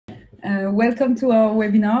Welcome to our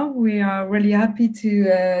webinar. We are really happy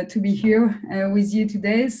to be here with you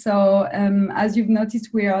today. So as you've noticed,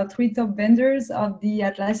 we are three top vendors of the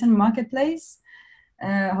Atlassian Marketplace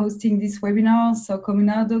hosting this webinar. So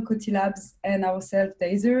Communardo, Qotilabs, and ourselves,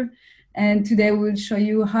 Deiser. And today we'll show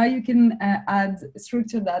you how you can add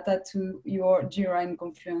structured data to your Jira and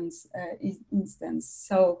Confluence instance.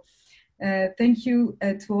 So thank you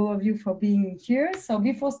to all of you for being here. So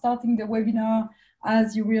before starting the webinar,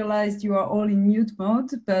 as you realized, you are all in mute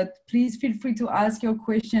mode, but please feel free to ask your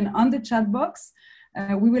question on the chat box.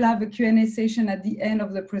 We will have a Q&A session at the end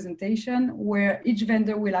of the presentation where each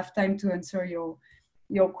vendor will have time to answer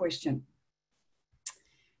your question.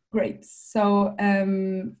 Great. So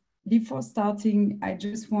before starting, I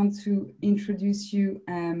just want to introduce you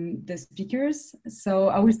the speakers. So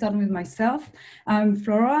I will start with myself. I'm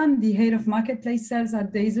Flora, I'm the head of marketplace sales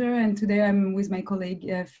at Deiser, and today I'm with my colleague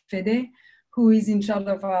Fede, who is in charge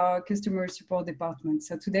of our customer support department.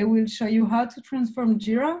 So today we'll show you how to transform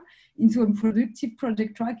Jira into a productive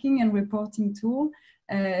project tracking and reporting tool,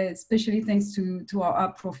 especially thanks to our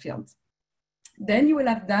app Profield. Then you will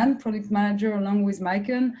have Dan, product manager, along with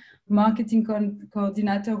Michael, marketing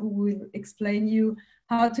coordinator, who will explain you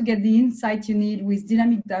how to get the insight you need with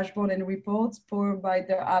dynamic dashboard and reports powered by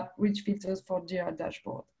the app Rich Filters for Jira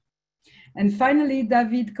dashboard. And finally,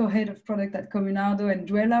 David, co-head of product at Communardo, and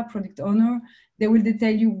Duella, product owner, they will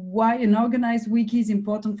detail you why an organized wiki is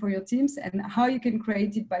important for your teams and how you can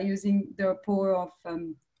create it by using the power of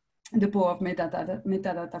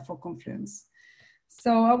metadata for Confluence.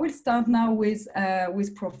 So I will start now with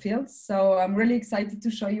Profield. So I'm really excited to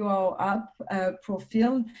show you our app.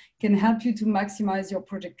 Profield can help you to maximize your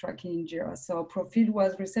project tracking in Jira. So Profield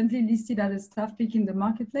was recently listed as a staff pick in the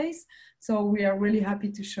marketplace. So we are really happy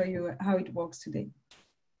to show you how it works today.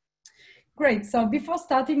 Great. So before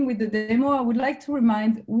starting with the demo, I would like to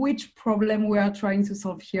remind which problem we are trying to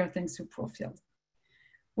solve here thanks to Profield.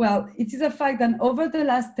 Well, it is a fact that over the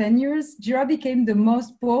last 10 years, Jira became the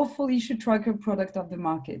most powerful issue tracker product of the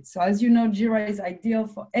market. So as you know, Jira is ideal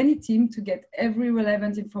for any team to get every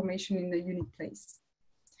relevant information in a unique place.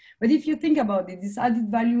 But if you think about it, this added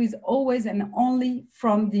value is always and only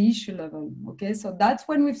from the issue level, okay? So that's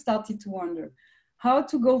when we've started to wonder how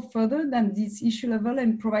to go further than this issue level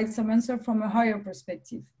and provide some answer from a higher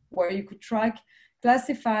perspective, where you could track,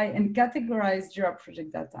 classify, and categorize Jira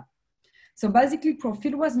project data. So basically,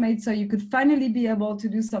 Profield was made so you could finally be able to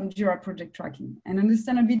do some Jira project tracking and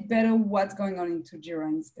understand a bit better what's going on into Jira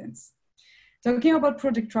instance. Talking about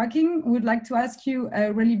project tracking, we would like to ask you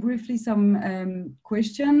really briefly some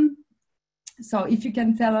question. So if you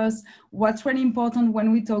can tell us what's really important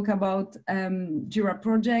when we talk about Jira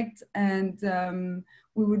project, and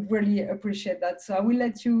we would really appreciate that. So I will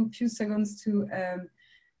let you a few seconds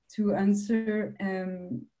to answer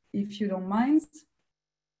if you don't mind.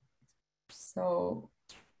 So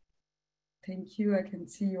thank you. I can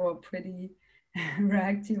see you are pretty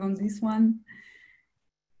reactive on this one.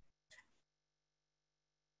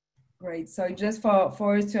 Great. So just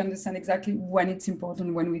for us to understand exactly when it's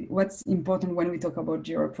important, what's important when we talk about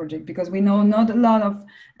Jira project, because we know not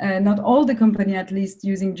all the company at least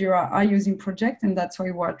using Jira are using project, and that's why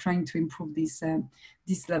we're trying to improve this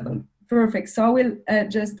level. Perfect. So I will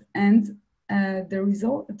just end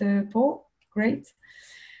the poll. Great.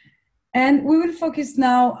 And we will focus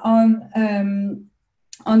now on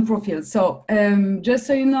Profield. So just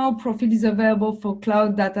so you know, Profield is available for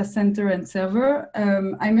cloud, data center, and server.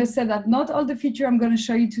 I must say that not all the features I'm going to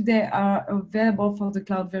show you today are available for the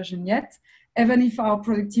cloud version yet, even if our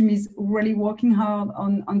product team is really working hard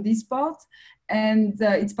on this part. And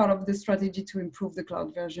it's part of the strategy to improve the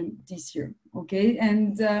cloud version this year, okay?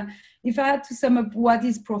 And if I had to sum up what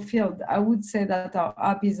is Profield, I would say that our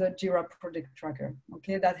app is a Jira project tracker,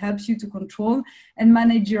 okay? That helps you to control and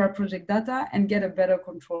manage Jira project data and get a better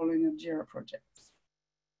control in your Jira projects.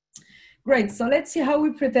 Great, so let's see how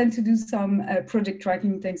we pretend to do some project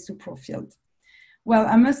tracking thanks to Profield. Well,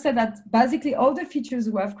 I must say that basically all the features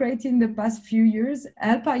we have created in the past few years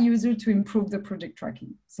help our user to improve the project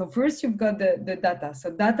tracking. So first you've got the data.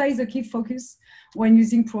 So data is a key focus when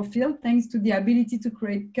using Profield, thanks to the ability to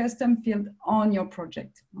create custom field on your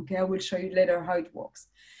project. Okay, I will show you later how it works.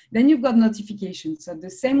 Then you've got notifications. So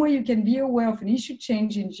the same way you can be aware of an issue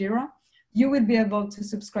change in Jira, you will be able to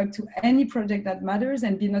subscribe to any project that matters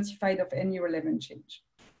and be notified of any relevant change.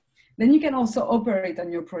 Then you can also operate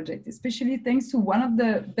on your project, especially thanks to one of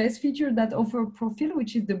the best features that offer Profield,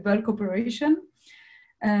 which is the bulk operation,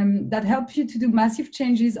 that helps you to do massive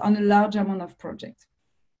changes on a large amount of projects.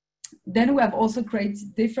 Then we have also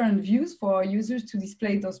created different views for our users to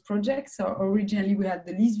display those projects. So originally we had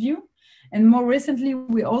the list view, And more recently,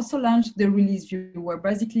 we also launched the release view, where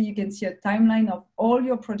basically you can see a timeline of all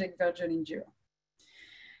your project version in Jira.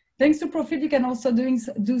 Thanks to Profile, you can also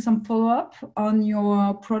do some follow-up on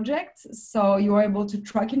your project. So you are able to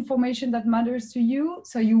track information that matters to you,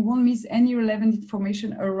 so you won't miss any relevant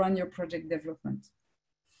information around your project development.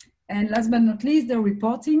 And last but not least, the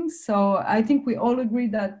reporting. So I think we all agree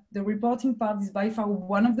that the reporting part is by far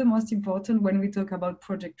one of the most important when we talk about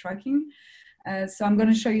project tracking. So I'm going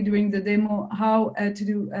to show you during the demo how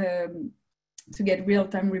to get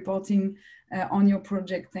real-time reporting on your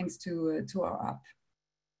project thanks to our app.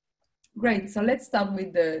 Great, so let's start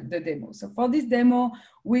with the demo. So for this demo,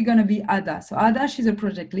 we're gonna be Ada. So Ada, she's a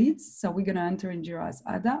project lead. So we're gonna enter in Jira as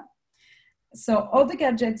Ada. So all the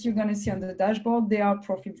gadgets you're gonna see on the dashboard, they are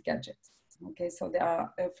Profile's gadgets. Okay, so they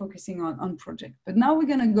are focusing on project. But now we're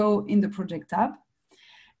gonna go in the project tab,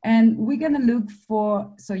 and we're gonna look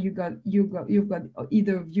for, so you've got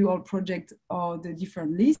either view all project or the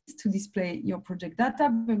different lists to display your project data.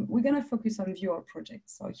 But we're gonna focus on view all project.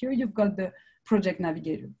 So here you've got the project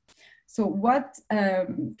navigator. So what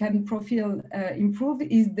can Profile improve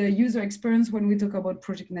is the user experience when we talk about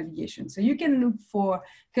project navigation. So you can look for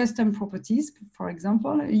custom properties, for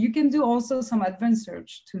example. You can do also some advanced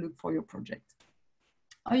search to look for your project.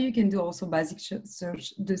 Or you can do also basic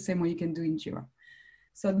search the same way you can do in Jira.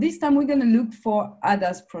 So this time we're gonna look for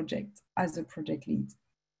Ada's project as a project lead.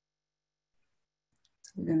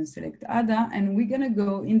 So we're gonna select Ada, and we're gonna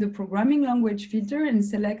go in the programming language filter and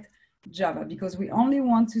select Java, because we only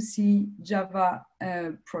want to see Java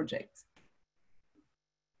project.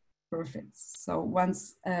 Perfect. So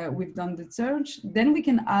once we've done the search, then we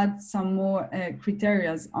can add some more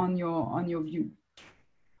criteria on your view.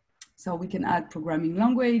 So we can add programming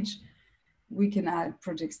language, we can add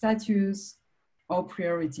project status or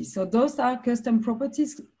priority. So those are custom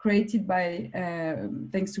properties created by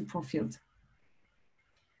thanks to Profile.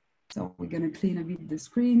 So we're going to clean a bit the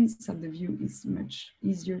screen so the view is much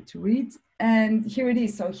easier to read. And here it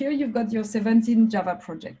is. So here you've got your 17 Java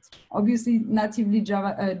project. Obviously, natively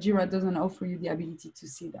Jira doesn't offer you the ability to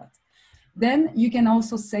see that. Then you can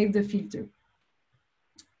also save the filter.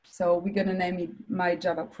 So we're going to name it My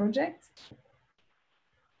Java Project.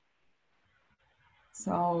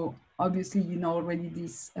 So obviously, you know already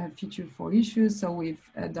this feature for issues. So we've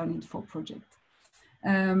done it for project.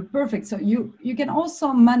 Perfect. So you can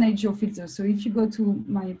also manage your filters. So if you go to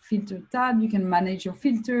my filter tab, you can manage your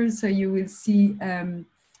filters. So you will see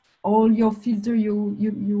all your filter you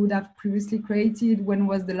would have previously created. When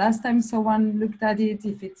was the last time someone looked at it?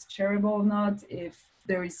 If it's shareable or not? If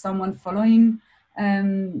there is someone following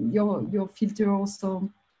your filter also.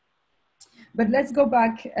 But let's go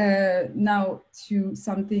back now to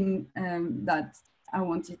something that I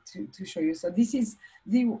wanted to show you. So this is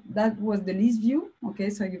that was the list view. Okay,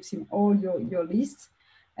 so you've seen all your lists.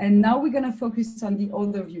 And now we're gonna focus on the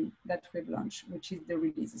other view that we've launched, which is the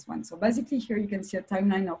releases one. So basically here you can see a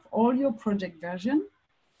timeline of all your project version,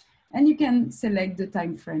 and you can select the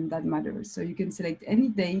time frame that matters. So you can select any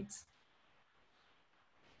date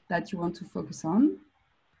that you want to focus on.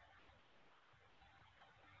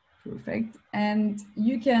 Perfect. And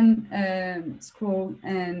you can scroll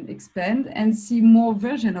and expand and see more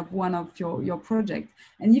version of one of your project.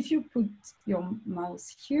 And if you put your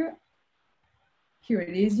mouse here, here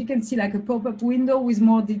it is, you can see like a pop-up window with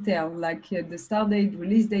more detail, like the start date,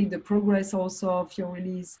 release date, the progress also of your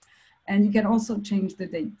release. And you can also change the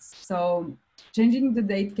dates. So changing the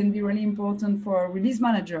date can be really important for a release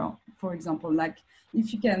manager, for example, like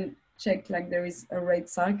if you can check like there is a red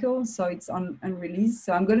circle, so it's on release.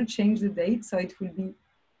 So I'm going to change the date so it will be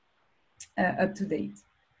up to date.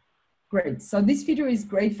 Great. So this feature is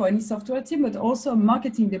great for any software team, but also a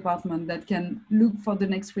marketing department that can look for the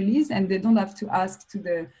next release and they don't have to ask to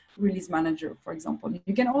the release manager, for example.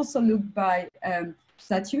 You can also look by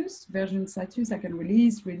status, version status, like a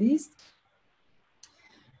release, released.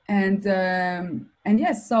 And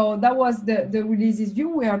yes, so that was the releases view.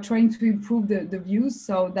 We are trying to improve the views.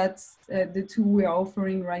 So that's the two we are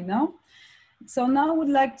offering right now. So now I would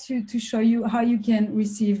like to show you how you can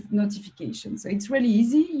receive notifications. So it's really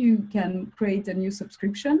easy. You can create a new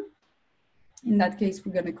subscription. In that case,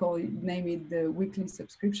 we're going to name it the weekly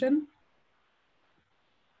subscription.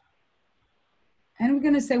 And we're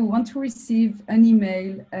going to say we want to receive an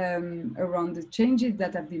email around the changes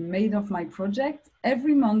that have been made of my project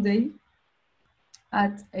every Monday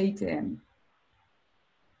at 8 a.m.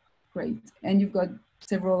 Great. And you've got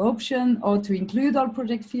several options, or to include all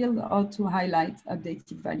project field, or to highlight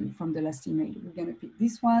updated value from the last email. We're going to pick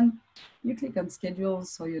this one. You click on schedule,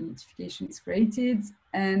 so your notification is created.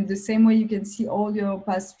 And the same way you can see all your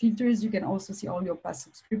past filters, you can also see all your past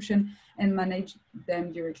subscription and manage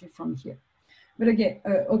them directly from here. But again,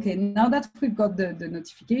 okay, now that we've got the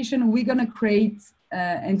notification, we're going to create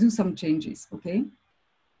and do some changes, okay?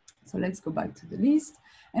 So let's go back to the list,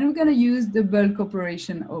 and we're going to use the bulk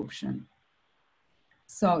operation option.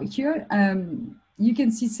 So here you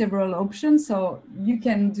can see several options. So you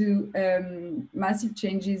can do massive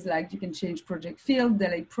changes, like you can change project field,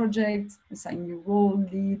 delete project, assign new role,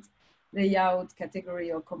 lead, layout,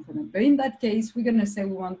 category, or component. But in that case, we're going to say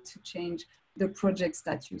we want to change the project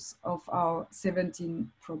status of our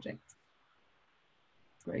 17 project.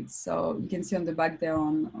 Great, so you can see on the back they're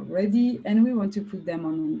on already, and we want to put them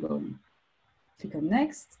on ongoing. Click on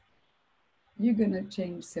next. You're gonna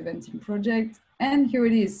change 17 project, and here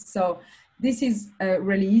it is. So this is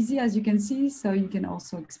really easy, as you can see. So you can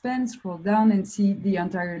also expand, scroll down, and see the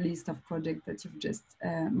entire list of projects that you've just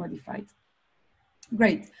modified.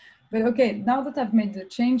 Great, but okay, now that I've made the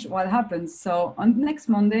change, what happens? So on next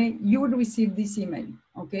Monday, you will receive this email,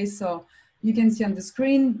 okay? So you can see on the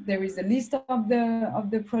screen, there is a list of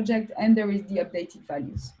the project, and there is the updated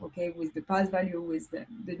values, okay, with the past value, with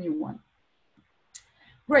the new one.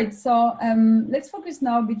 Great, so let's focus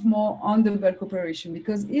now a bit more on the bulk operation,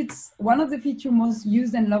 because it's one of the features most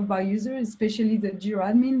used and loved by users, especially the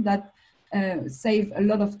Jira admin, that save a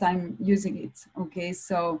lot of time using it, okay?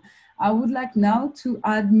 So I would like now to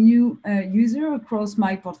add new user across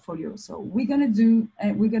my portfolio. So we're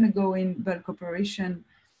gonna go in bulk operation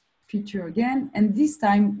feature again, and this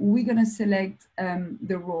time we're gonna select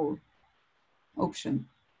the role option,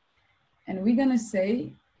 and we're gonna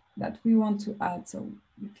say that we want to add, so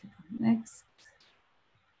we click on next.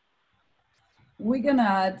 We're gonna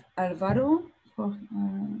add Alvaro, for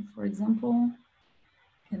example.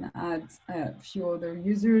 Can add a few other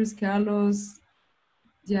users, Carlos,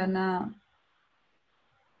 Diana,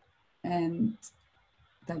 and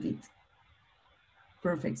David.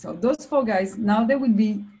 Perfect. So those 4 guys, now they will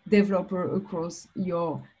be developer across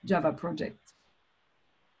your Java project.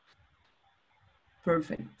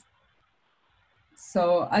 Perfect.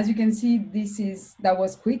 So as you can see, that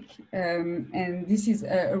was quick, and this is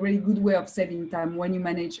a really good way of saving time when you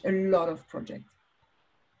manage a lot of projects.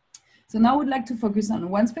 So now I would like to focus on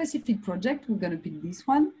one specific project. We're going to pick this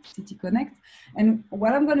one, City Connect. And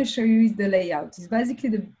what I'm going to show you is the layout. It's basically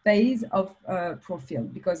the base of Profile,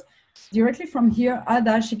 because directly from here,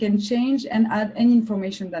 Ada, she can change and add any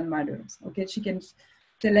information that matters. Okay, she can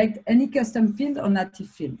select any custom field or native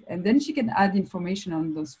field, and then she can add information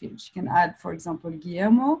on those fields. She can add, for example,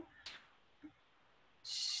 Guillermo.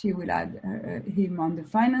 She will add him on the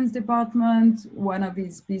finance department. One of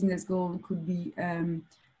his business goals could be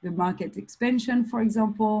the market expansion, for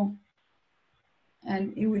example,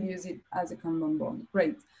 and he will use it as a Kanban board.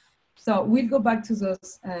 Great. So we'll go back to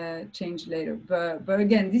those change later. But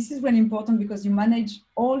again, this is really important because you manage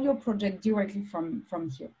all your project directly from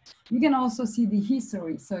here. You can also see the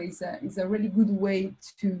history. So it's a really good way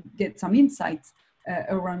to get some insights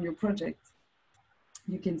around your project.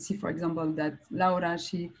 You can see, for example, that Laura,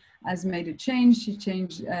 she has made a change. She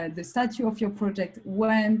changed the status of your project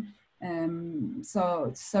when.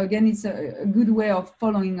 So again, it's a good way of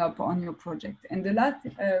following up on your project. And the last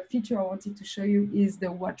feature I wanted to show you is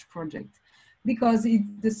the watch project, because it's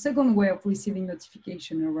the second way of receiving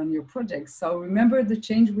notification around your project. So remember the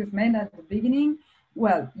change we've made at the beginning?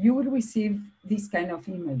 Well, you will receive this kind of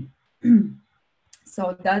email.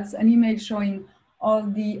 So that's an email showing all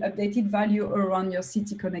the updated value around your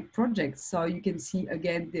City Connect project. So you can see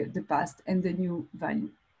again the past and the new value.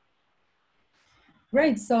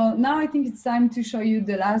 Great, so now I think it's time to show you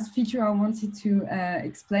the last feature I wanted to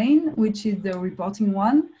explain, which is the reporting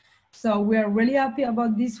one. So we are really happy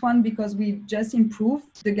about this one because we've just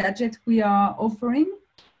improved the gadget we are offering.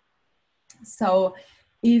 So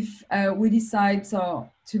if we decide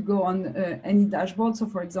to go on any dashboard, so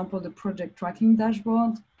for example, the project tracking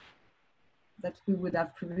dashboard that we would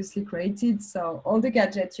have previously created. So all the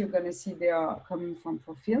gadgets you're gonna see, they are coming from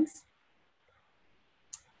Profiles.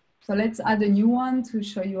 So let's add a new one to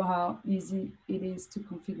show you how easy it is to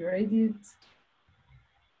configure it.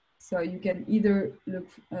 So you can either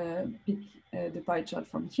pick the pie chart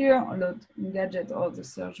from here, or load gadget or the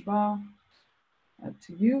search bar, up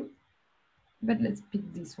to you. But let's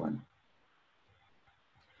pick this one.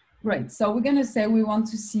 Right, so we're gonna say we want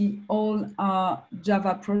to see all our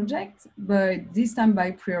Java projects, but this time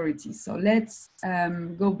by priority. So let's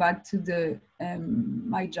go back to the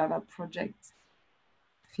My Java project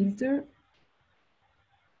filter.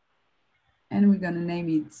 and we're going to name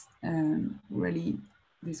it really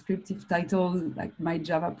descriptive title, like My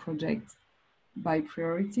Java Project by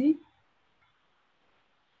Priority.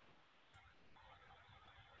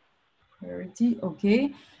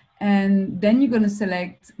 Okay. And then you're going to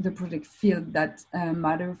select the project field that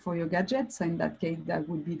matter for your gadget. So in that case, that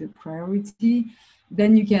would be the priority.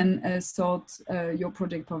 Then you can sort your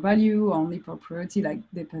project per value, only per priority, like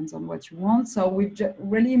depends on what you want. So we've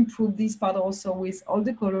really improved this part also with all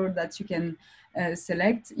the color that you can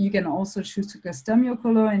select. You can also choose to custom your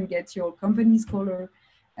color and get your company's color.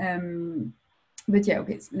 But yeah,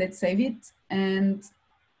 okay, so let's save it. And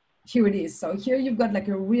here it is. So here you've got like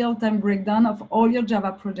a real-time breakdown of all your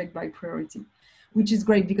Java project by priority, which is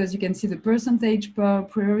great because you can see the percentage per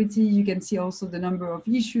priority. You can see also the number of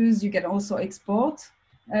issues. You can also export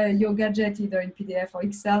your gadget either in PDF or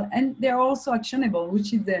Excel, and they're also actionable,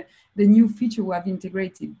 which is the new feature we have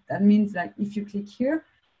integrated. That means that if you click here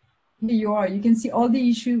you are, you can see all the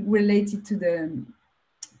issues related to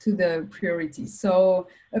the priority. So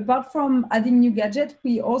apart from adding new gadget,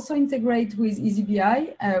 we also integrate with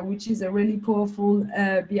EasyBI, which is a really powerful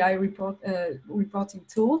BI reporting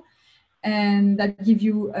tool, and that gives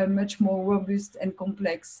you a much more robust and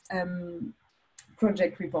complex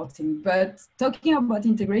project reporting. But talking about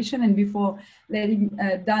integration, and before letting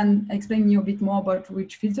Dan explain you a bit more about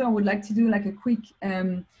Rich Filter, I would like to do like a quick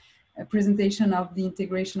a presentation of the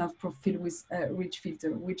integration of Profile with Rich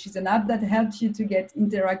Filter, which is an app that helps you to get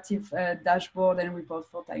interactive dashboard and report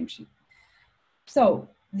for timesheet. So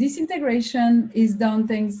this integration is done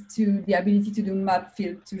thanks to the ability to do map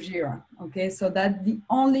field to Jira. Okay, so that's the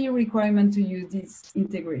only requirement to use this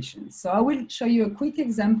integration. So I will show you a quick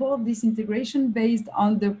example of this integration based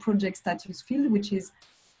on the project status field, which is,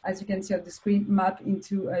 as you can see on the screen, map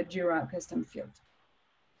into a Jira custom field.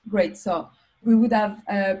 Great, so we would have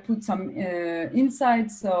put some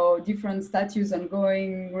insights, so different status,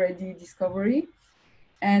 ongoing, ready, discovery.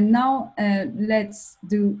 And now let's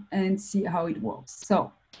do and see how it works.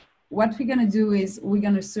 So what we're gonna do is we're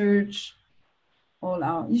gonna search all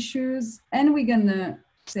our issues and we're gonna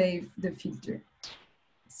save the filter.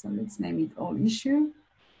 So let's name it all issue.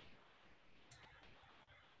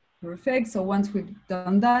 Perfect, so once we've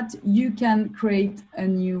done that, you can create a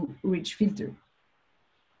new rich filter.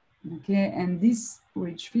 Okay, and this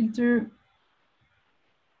rich filter,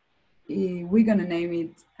 we're gonna name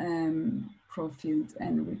it Profile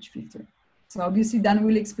and Rich Filter. So obviously Dan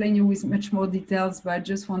will explain you with much more details, but I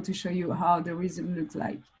just want to show you how the result looks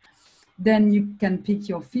like. Then you can pick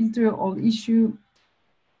your filter, all issue.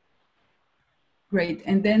 Great,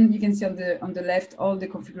 and then you can see on the left all the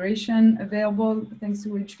configuration available thanks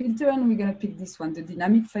to Rich Filter, and we're gonna pick this one, the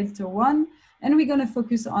dynamic filter one, and we're gonna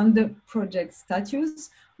focus on the project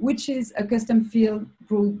status, which is a custom field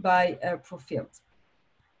brought by Profile.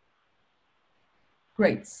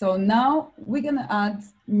 Great, so now we're gonna add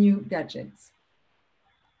new gadgets,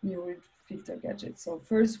 new filter gadgets. So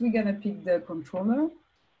first we're gonna pick the controller,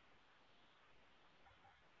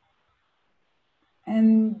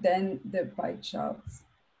 and then the pie chart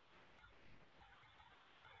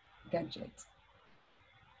gadget.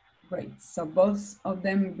 Great, so both of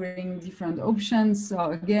them bring different options.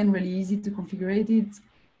 So again, really easy to configure it.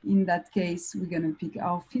 In that case, we're gonna pick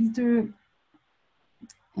our filter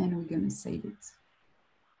and we're gonna save it.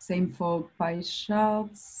 Same for pie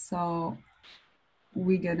charts. So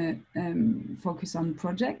we're gonna focus on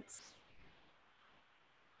projects.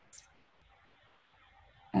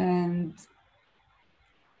 And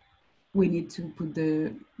we need to put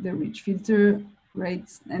the rich filter, right?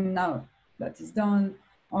 And now that is done.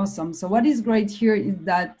 Awesome. So what is great here is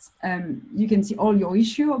that you can see all your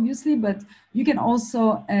issue, obviously, but you can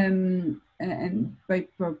also, and by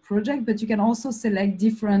per project, but you can also select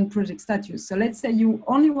different project status. So let's say you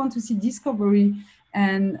only want to see discovery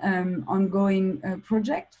and ongoing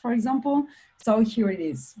project, for example. So here it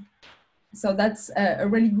is. So that's a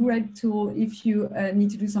really great tool if you need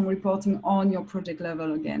to do some reporting on your project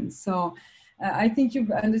level again. So I think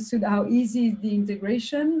you've understood how easy is the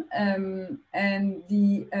integration and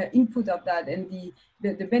the input of that, and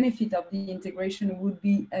the benefit of the integration would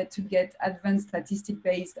be to get advanced statistics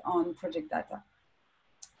based on project data.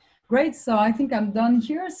 Great, so I think I'm done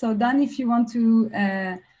here. So Dan, if you want to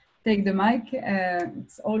take the mic,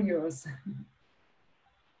 it's all yours.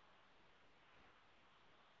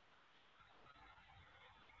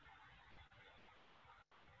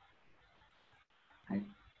 I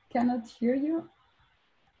cannot hear you.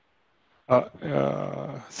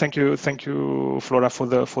 Thank you, Flora, for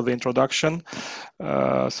the introduction.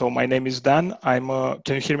 So my name is Dan.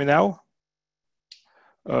 Can you hear me now?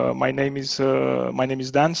 My name is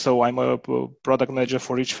Dan. So I'm a product manager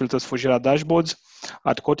for Rich Filters for Jira dashboards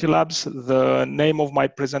at Qotilabs. The name of my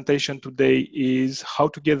presentation today is how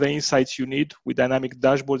to get the insights you need with dynamic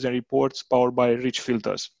dashboards and reports powered by Rich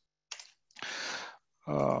Filters.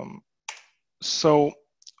 So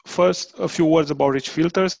first, a few words about Rich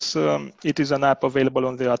Filters. It is an app available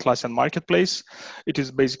on the Atlassian Marketplace. It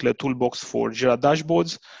is basically a toolbox for Jira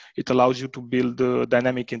dashboards. It allows you to build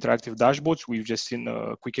dynamic interactive dashboards. We've just seen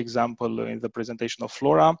a quick example in the presentation of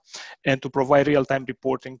Flora, and to provide real-time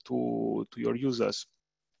reporting to your users.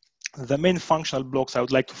 The main functional blocks I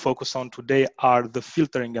would like to focus on today are the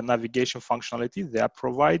filtering and navigation functionality the app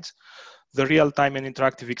provides, the real-time and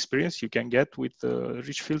interactive experience you can get with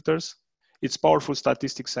Rich Filters, its powerful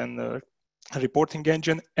statistics and reporting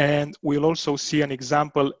engine, and we'll also see an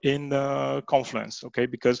example in Confluence, okay?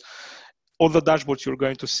 Because all the dashboards you're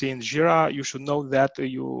going to see in Jira, you should know that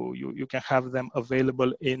you can have them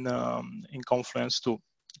available in Confluence too,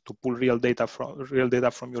 to pull real data from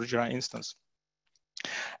your Jira instance.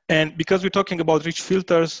 And because we're talking about Rich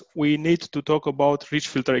Filters, we need to talk about Rich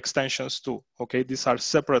Filter extensions too, okay? These are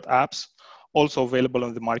separate apps also available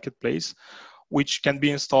on the marketplace, which can be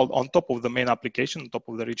installed on top of the main application, on top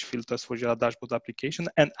of the Rich Filters for Jira dashboard application,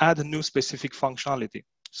 and add new specific functionality,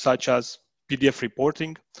 such as PDF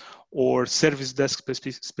reporting or service desk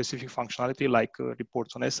specific functionality like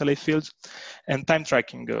reports on SLA fields, and time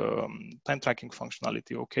tracking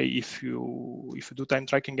functionality. Okay, if you do time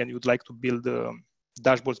tracking and you'd like to build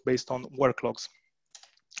dashboards based on work logs.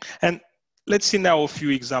 And let's see now a few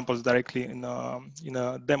examples directly in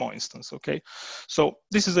a demo instance, okay? So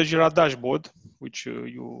this is a Jira dashboard, which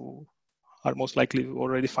you are most likely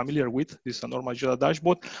already familiar with. This is a normal Jira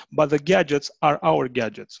dashboard, but the gadgets are our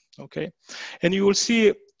gadgets, okay? And you will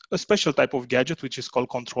see a special type of gadget, which is called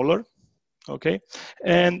controller, okay?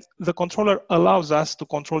 And the controller allows us to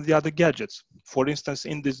control the other gadgets. For instance,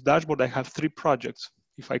 in this dashboard, I have 3 projects.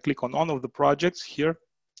 If I click on one of the projects here,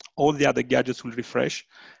 all the other gadgets will refresh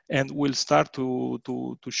and will start to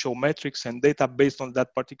show metrics and data based on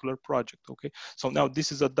that particular project, okay? So now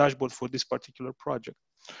this is a dashboard for this particular project.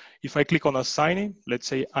 If I click on assigning, let's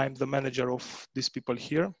say I'm the manager of these people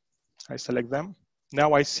here, I select them.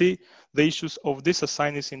 Now I see the issues of these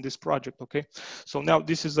assignees in this project, okay? So now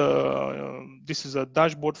this is a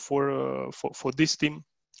dashboard for this team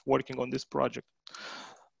working on this project.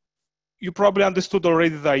 You probably understood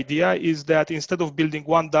already the idea is that instead of building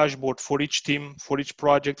one dashboard for each team, for each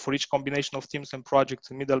project, for each combination of teams and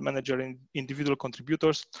projects, and middle manager and individual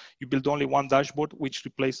contributors, you build only one dashboard which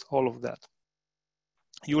replaces all of that.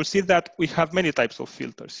 You will see that we have many types of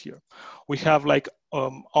filters here. We have like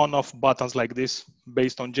on-off buttons like this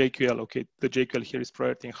based on JQL. Okay, the JQL here is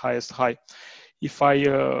priority highest high. If I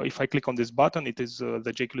click on this button, it is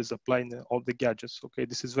the JQL is applying all the gadgets. Okay,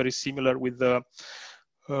 this is very similar with the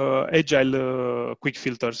agile quick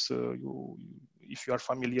filters. If you are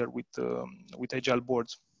familiar with agile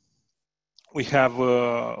boards, we have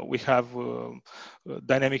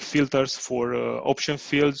dynamic filters for option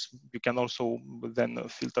fields. You can also then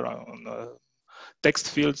filter on text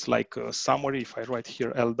fields like summary. If I write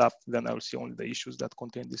here LDAP, then I will see only the issues that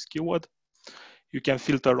contain this keyword. You can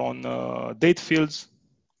filter on date fields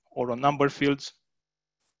or on number fields,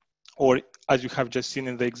 or as you have just seen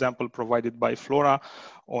in the example provided by Flora,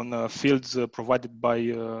 on fields provided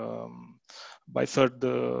by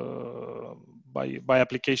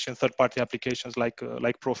third-party applications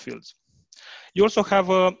like Pro Fields. You also have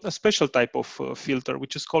a special type of filter,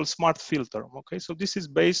 which is called Smart Filter. Okay, so this is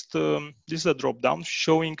based. This is a drop-down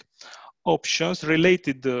showing options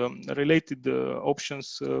related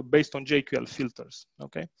options based on JQL filters.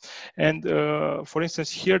 Okay, and for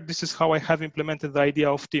instance here, this is how I have implemented the idea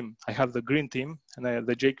of team. I have the green team, and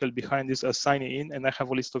the JQL behind is assigning in, and I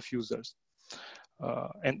have a list of users.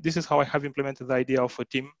 And this is how I have implemented the idea of a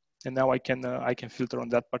team, and now I can filter on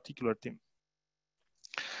that particular team.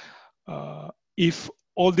 If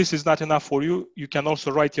all this is not enough for you, you can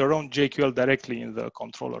also write your own JQL directly in the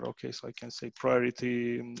controller. Okay, so I can say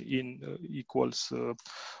priority in equals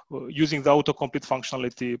using the autocomplete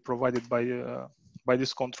functionality provided by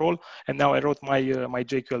this control, and now I wrote my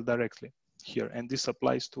JQL directly here, and this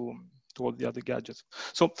applies to all the other gadgets.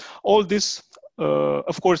 So all this,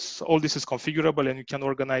 of course, all this is configurable, and you can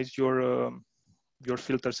organize your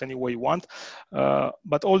filters any way you want,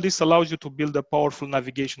 but all this allows you to build a powerful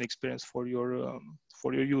navigation experience for your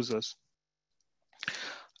users.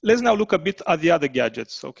 Let's now look a bit at the other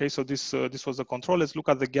gadgets. Okay, so this was the control. Let's look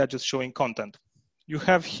at the gadgets showing content. You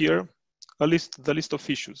have here the list of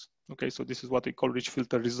issues. Okay, so this is what we call Rich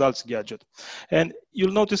Filter results gadget, and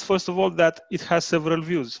you'll notice first of all that it has several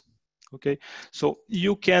views. Okay, so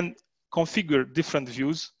you can configure different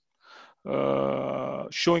views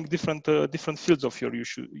showing different fields of your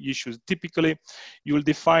issues. Typically, you will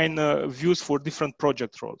define views for different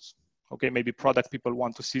project roles. Okay, maybe product people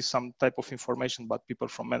want to see some type of information, but people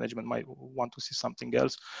from management might want to see something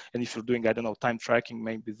else. And if you're doing, I don't know, time tracking,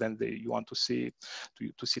 maybe then you want to see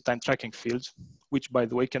time tracking fields, which, by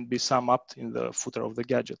the way, can be summed up in the footer of the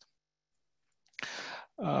gadget.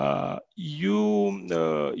 You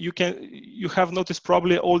have noticed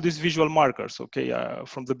probably all these visual markers. Okay,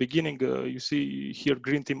 from the beginning you see here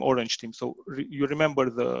green team, orange team. So you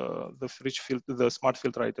remember the rich filter, the smart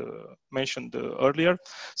filter I mentioned earlier.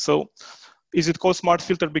 So is it called smart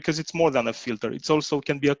filter because it's more than a filter? It's also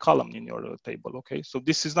can be a column in your table. Okay, so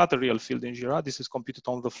this is not a real field in Jira. This is computed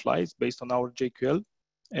on the fly. It's based on our JQL,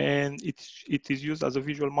 and it is used as a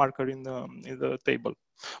visual marker in the table.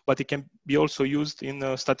 But it can be also used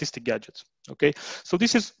in statistic gadgets. Okay, so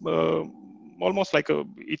this is almost like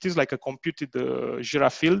it is like a computed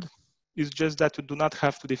Jira field. It's just that you do not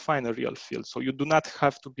have to define a real field. So you do not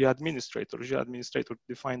have to be administrator, Jira administrator, to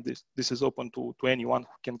define this. This is open to anyone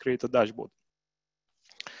who can create a dashboard.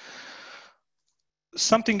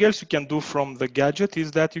 Something else you can do from the gadget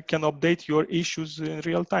is that you can update your issues in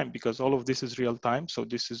real time, because all of this is real time. So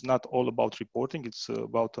this is not all about reporting. It's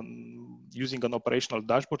about using an operational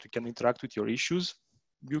dashboard. You can interact with your issues.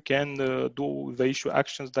 You can do the issue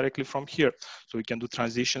actions directly from here. So you can do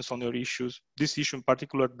transitions on your issues. This issue in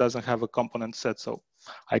particular doesn't have a component set. So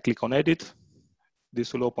I click on edit.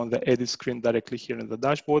 This will open the edit screen directly here in the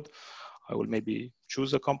dashboard. I will maybe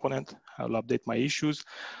choose a component. I'll update my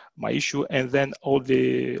issue, and then all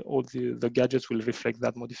the gadgets will reflect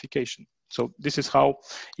that modification. So this is how,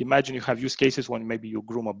 imagine you have use cases when maybe you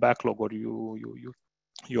groom a backlog or you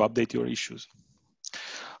update your issues.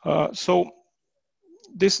 So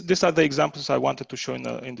these are the examples I wanted to show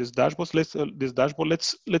in this dashboard.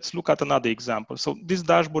 Let's look at another example. So this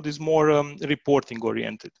dashboard is more reporting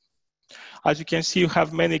oriented. As you can see, you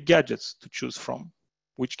have many gadgets to choose from,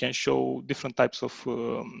 which can show different types of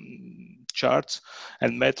charts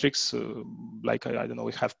and metrics, like, I don't know,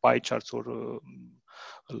 we have pie charts or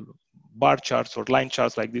bar charts or line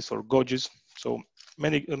charts like this, or gauges. So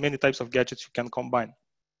many types of gadgets you can combine.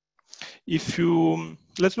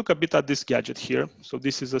 Let's look a bit at this gadget here. So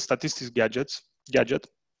this is a statistics gadget.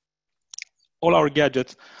 All our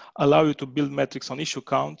gadgets allow you to build metrics on issue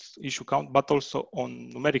count, but also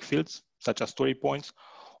on numeric fields, such as story points,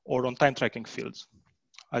 or on time tracking fields.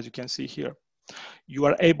 As you can see here, you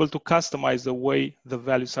are able to customize the way the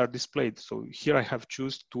values are displayed. So here I have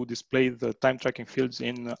chosen to display the time tracking fields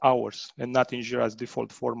in hours and not in Jira's default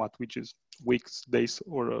format, which is weeks, days,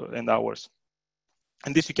 and hours.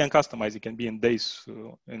 And this you can customize. It can be in days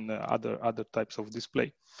and other types of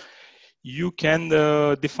display. You can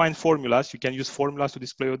define formulas. You can use formulas to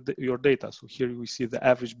display your data. So here we see the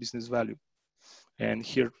average business value. And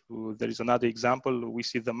here there is another example. We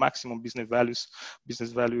see the maximum business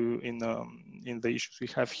value in the issues we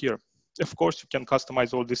have here. Of course, you can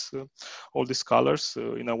customize all these colors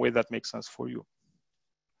in a way that makes sense for you.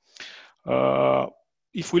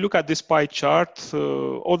 If we look at this pie chart,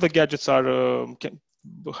 all the gadgets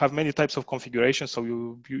have many types of configurations. So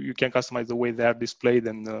you can customize the way they are displayed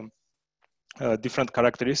and different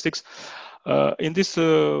characteristics. In this,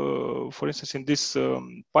 for instance, in this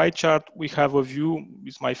pie chart, we have a view.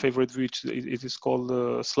 It's my favorite view. It is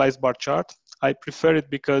called slice bar chart. I prefer it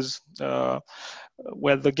because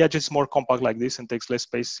well, the gadget is more compact like this and takes less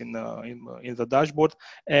space in the dashboard,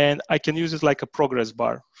 and I can use it like a progress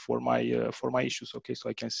bar for my issues. Okay, so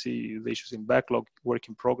I can see the issues in backlog, work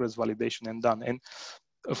in progress, validation, and done. And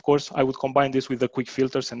of course, I would combine this with the quick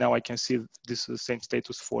filters, and now I can see this same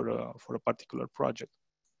status for a particular project.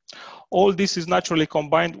 All this is naturally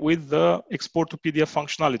combined with the export to PDF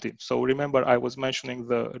functionality. So remember, I was mentioning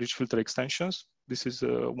the rich filter extensions. This is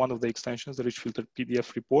one of the extensions, the rich filter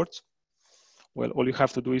PDF reports. Well, all you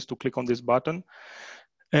have to do is to click on this button,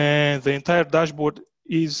 and the entire dashboard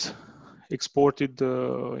is exported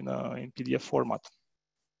in PDF format.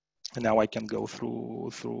 And now I can go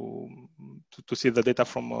through to see the data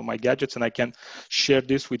from my gadgets, and I can share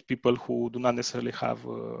this with people who do not necessarily have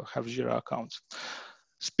Jira accounts.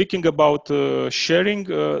 Speaking about sharing,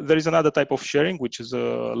 there is another type of sharing, which is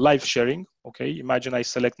live sharing. Okay, imagine I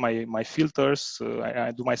select my filters,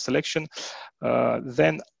 I do my selection,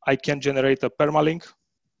 then I can generate a permalink.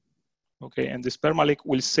 Okay, and this permalink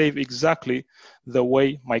will save exactly the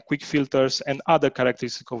way my quick filters and other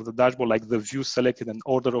characteristics of the dashboard, like the view selected and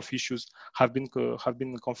order of issues, have been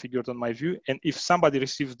configured on my view. And if somebody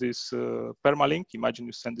receives this permalink, imagine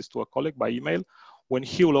you send this to a colleague by email, when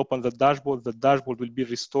he will open the dashboard will be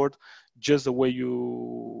restored just the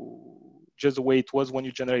way it was when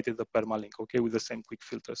you generated the permalink, okay, with the same quick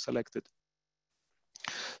filter selected.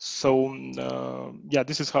 So yeah,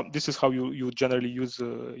 this is how you generally use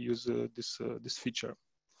this feature.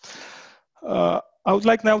 I would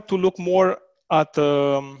like now to look more at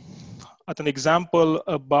an example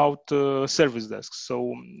about service desks. So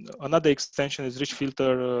another extension is Rich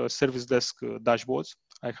Filter service desk dashboards.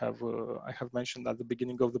 I have mentioned at the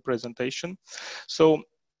beginning of the presentation. So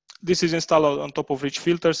this is installed on top of Rich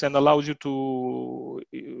Filters and allows you to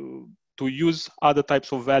use other types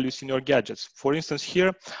of values in your gadgets. For instance,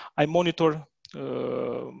 here I monitor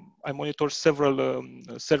several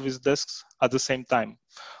service desks at the same time.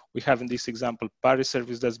 We have in this example Paris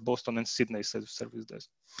service desk, Boston, and Sydney service desk.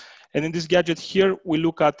 And in this gadget here, we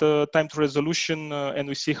look at time to resolution and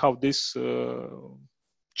we see how this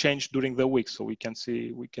changed during the week. So we can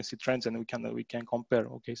see trends and we can compare.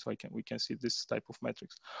 Okay, so we can see this type of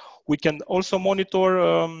metrics. We can also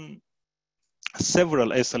monitor several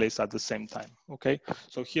SLAs at the same time. Okay,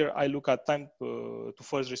 so here I look at time to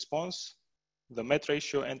first response, the MET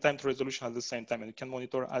ratio, and time to resolution at the same time, and we can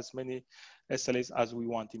monitor as many SLAs as we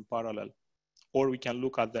want in parallel. Or we can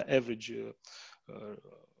look at the average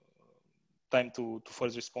time to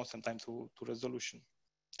first response and time to resolution.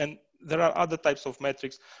 And there are other types of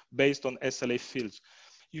metrics based on SLA fields.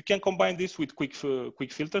 You can combine this with quick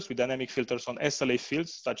filters, with dynamic filters on SLA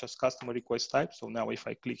fields, such as customer request types. So now if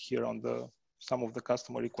I click here on some of the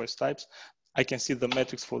customer request types, I can see the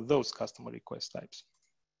metrics for those customer request types.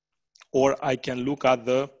 Or I can look at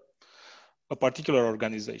a particular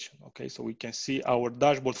organization. Okay, so we can see our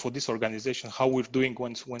dashboard for this organization, how we're doing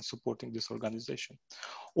when supporting this organization.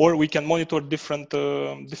 Or we can monitor different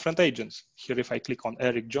agents. Here, if I click on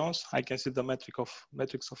Eric Jones, I can see the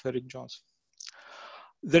metrics of Eric Jones.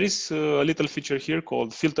 There is a little feature here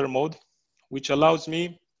called filter mode, which allows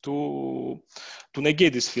me to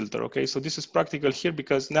negate this filter. Okay, so this is practical here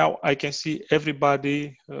because now I can see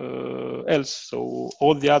everybody else, so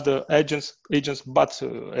all the other agents but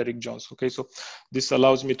Eric Jones. Okay, so this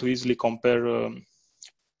allows me to easily compare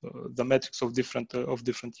the metrics of different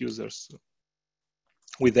users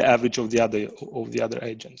with the average of the other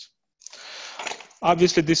agents.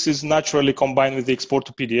 Obviously, this is naturally combined with the export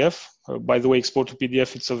to PDF. By the way, export to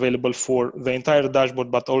PDF, it's available for the entire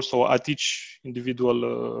dashboard, but also at each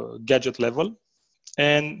individual gadget level.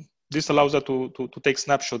 And this allows us to take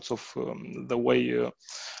snapshots of the way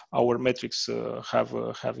our metrics have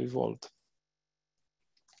evolved.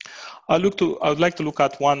 I would like to look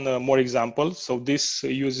at one more example. So this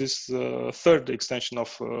uses the third extension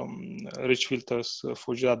of Rich Filters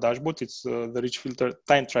for Jira Dashboard. It's the Rich Filter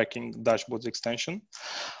Time Tracking Dashboards extension,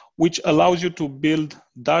 which allows you to build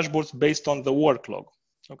dashboards based on the work log.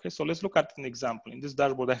 Okay, so let's look at an example. In this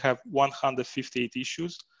dashboard, I have 158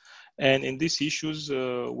 issues. And in these issues,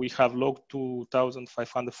 we have logged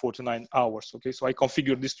 2,549 hours. Okay, so I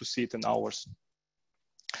configured this to see it in hours.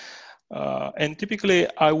 And typically,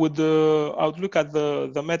 I would look at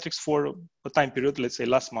the metrics for a time period, let's say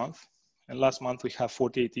last month. And last month we have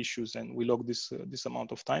 48 issues, and we log this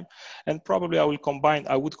amount of time. And probably I would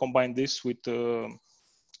combine this with the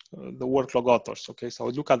work log authors. Okay, so I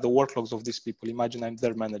would look at the work logs of these people. Imagine I'm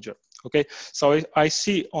their manager. Okay, so I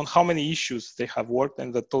see on how many issues they have worked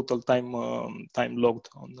and the total time logged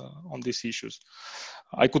on these issues.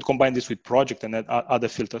 I could combine this with project and other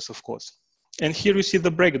filters, of course. And here you see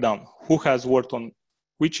the breakdown, who has worked on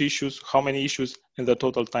which issues, how many issues, and the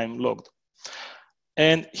total time logged.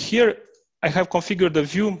 And here I have configured a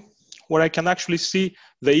view where I can actually see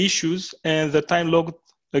the issues and the time logged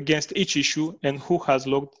against each issue and who has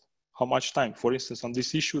logged how much time. For instance, on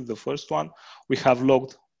this issue, the first one, we have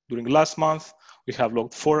logged during last month, we have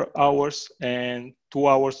logged 4 hours and 2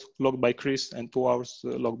 hours logged by Chris and 2 hours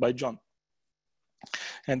logged by John.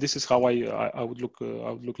 And this is how I would look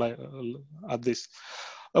like at this.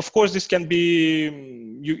 Of course, this can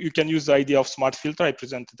be you can use the idea of smart filter I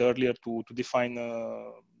presented earlier to define.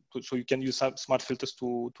 So you can use smart filters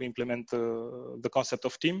to implement the concept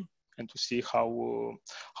of team and to see how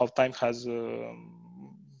time has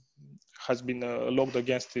been logged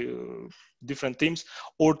against different teams,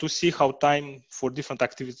 or to see how time for different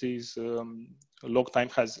activities log time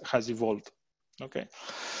has evolved. Okay.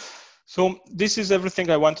 So this is everything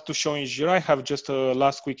I wanted to show in Jira. I have just a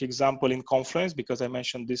last quick example in Confluence because I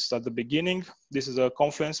mentioned this at the beginning. This is a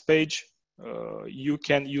Confluence page. You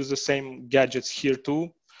can use the same gadgets here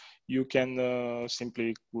too. You can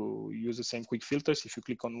simply use the same quick filters. If you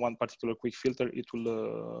click on one particular quick filter, it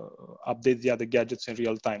will update the other gadgets in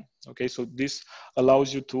real time. Okay, so this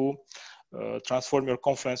allows you to transform your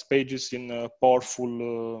Confluence pages in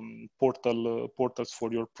powerful portals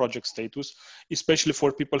for your project status, especially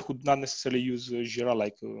for people who not necessarily use Jira.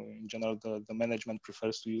 Like in general, the management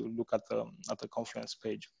prefers to look at the Confluence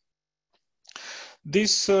page.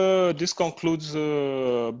 This concludes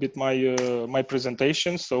a bit my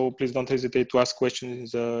presentation. So please don't hesitate to ask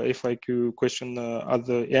questions, FAQ question at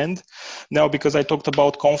the end. Now, because I talked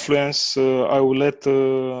about Confluence, I will let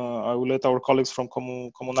our colleagues from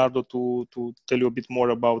Communardo to tell you a bit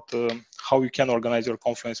more about how you can organize your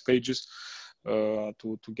Confluence pages to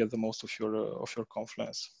get the most of your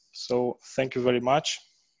Confluence. So thank you very much,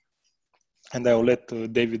 and I will let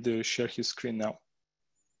David share his screen now.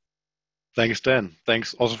 Thanks, Dan.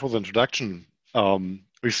 Thanks also for the introduction.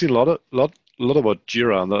 We've seen a lot about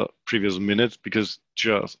Jira in the previous minutes because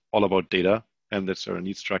Jira is all about data and that's our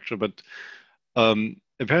neat structure. But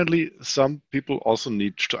apparently, some people also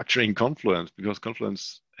need structure in Confluence because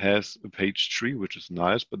Confluence has a page tree, which is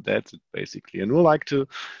nice, but that's it basically. And we'd like to,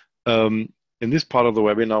 in this part of the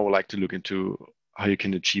webinar, we'd like to look into how you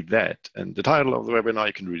can achieve that. And the title of the webinar,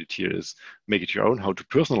 you can read it here, is Make It Your Own, How to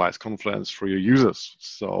Personalize Confluence for Your Users.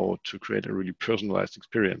 So to create a really personalized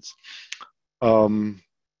experience. But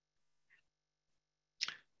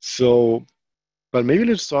maybe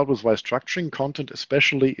let's start with why structuring content,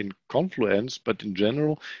 especially in Confluence, but in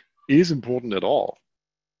general, is important at all.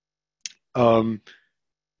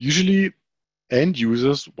 Usually, end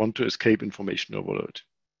users want to escape information overload.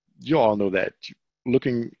 You all know that.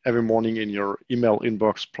 Looking every morning in your email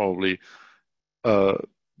inbox probably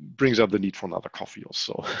brings up the need for another coffee or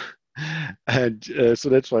so. And so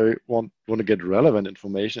that's why we want to get relevant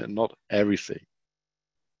information and not everything.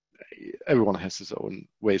 Everyone has his own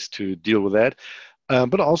ways to deal with that.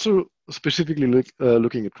 But also specifically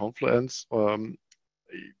looking at Confluence,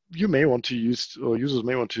 you may want to use, or users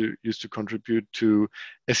may want to use to contribute to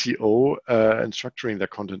SEO and structuring their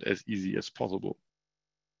content as easy as possible.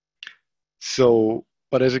 So,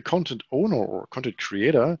 but as a content owner or content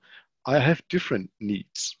creator, I have different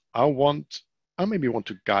needs. I maybe want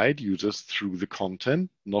to guide users through the content,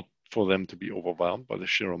 not for them to be overwhelmed by the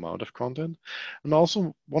sheer amount of content. And I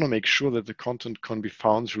also want to make sure that the content can be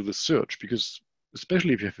found through the search, because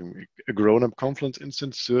especially if you have a grown-up Confluence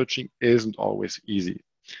instance, searching isn't always easy.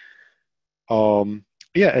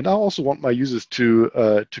 Yeah, and I also want my users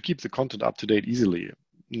to keep the content up to date easily,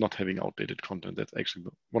 not having outdated content. That's actually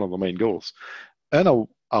one of the main goals. And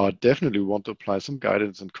I definitely want to apply some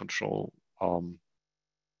guidance and control. And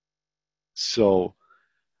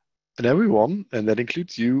everyone, and that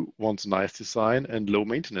includes you, wants nice design and low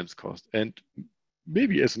maintenance cost, and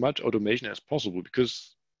maybe as much automation as possible,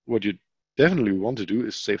 because what you definitely want to do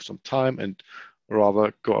is save some time and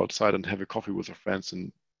rather go outside and have a coffee with your friends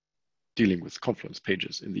and dealing with Confluence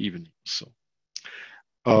pages in the evening. So,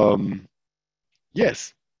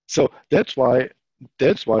 yes. So that's why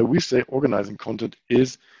we say organizing content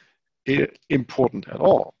is important at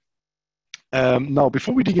all. Now,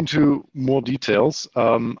 before we dig into more details,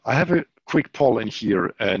 I have a quick poll in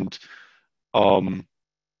here, and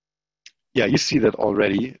yeah, you see that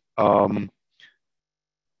already. I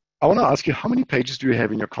want to ask you, how many pages do you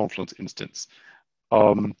have in your Confluence instance?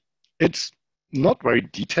 It's not very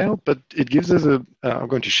detailed, but it gives us I'm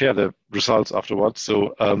going to share the results afterwards.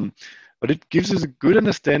 So, but it gives us a good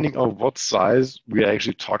understanding of what size we are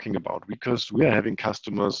actually talking about, because we are having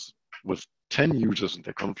customers with 10 users in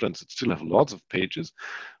their Confluence that still have lots of pages,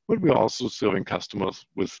 but we're also serving customers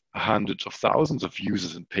with hundreds of thousands of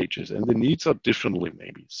users and pages, and the needs are differently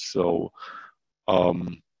maybe. So,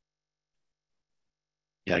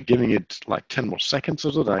 yeah, giving it like 10 more seconds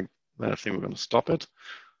or so, then I think we're going to stop it.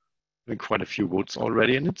 Been quite a few votes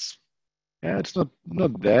already, and it's not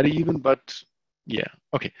that even, but yeah,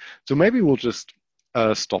 okay. So maybe we'll just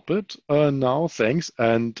stop it now. Thanks,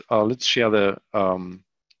 and let's share the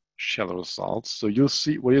results. So you'll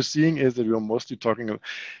see what you're seeing is that we're mostly talking about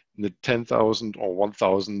the 10,000 or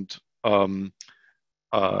 1,000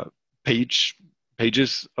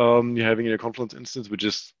 pages you're having in your Confluence instance, which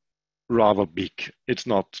is rather big. It's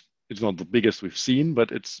not the biggest we've seen,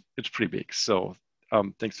 but it's pretty big. So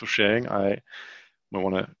thanks for sharing. I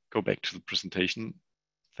want to go back to the presentation.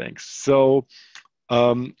 Thanks. So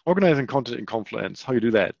organizing content in Confluence, how you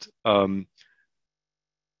do that?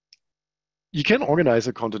 You can organize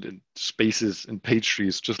the content in spaces and page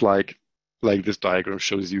trees, just like this diagram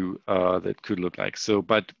shows you that could look like. So,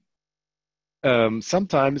 but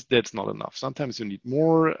sometimes that's not enough. Sometimes you need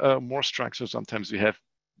more structure. Sometimes you have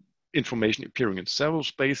information appearing in several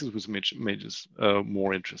spaces, which makes it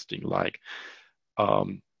more interesting, like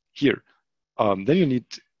here. Then you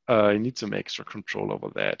need some extra control over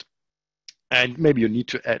that. And maybe you need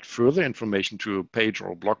to add further information to a page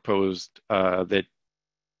or a blog post that,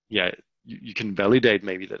 yeah, you can validate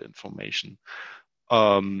maybe that information.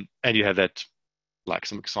 And you have that, like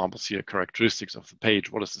some examples here, characteristics of the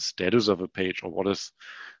page. What is the status of a page, or what is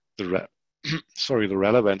the the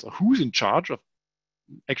relevance, or who's in charge of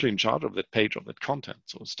that page, of that content?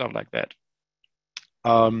 So stuff like that.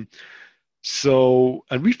 And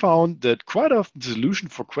we found that quite often the solution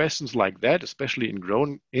for questions like that, especially in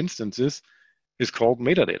growing instances, is called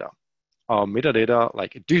metadata. Metadata,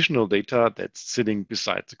 like additional data that's sitting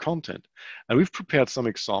beside the content. And we've prepared some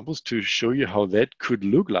examples to show you how that could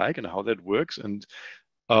look like and how that works. And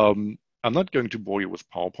I'm not going to bore you with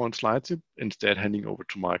PowerPoint slides, instead handing over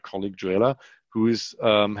to my colleague Joella, who is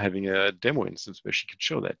having a demo instance where she could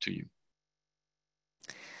show that to you.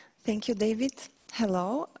 Thank you, David.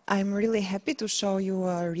 Hello, I'm really happy to show you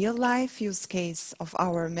a real-life use case of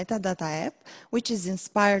our metadata app, which is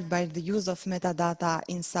inspired by the use of metadata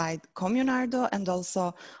inside Communardo and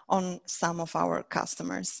also on some of our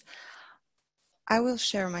customers. I will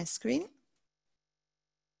share my screen.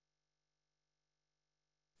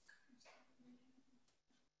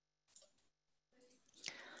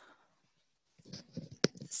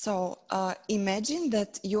 So imagine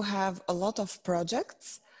that you have a lot of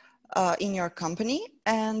projects in your company,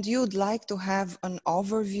 and you'd like to have an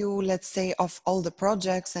overview, let's say, of all the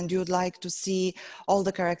projects, and you'd like to see all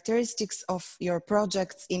the characteristics of your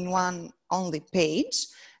projects in one only page.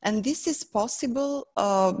 And this is possible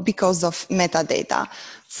because of metadata.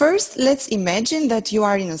 First, let's imagine that you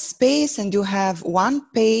are in a space and you have one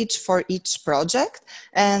page for each project,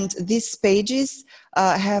 and these pages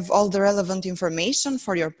have all the relevant information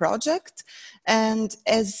for your project. And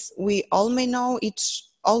as we all may know,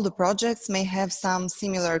 all the projects may have some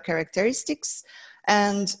similar characteristics,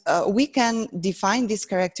 and we can define these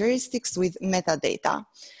characteristics with metadata.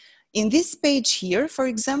 In this page here, for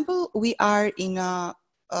example, we are in a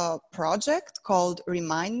project called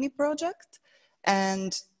Remind Me project,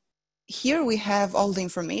 and here we have all the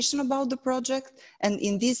information about the project, and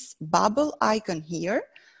in this bubble icon here,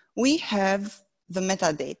 we have the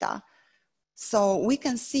metadata. So we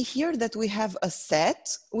can see here that we have a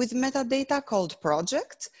set with metadata called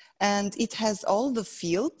project, and it has all the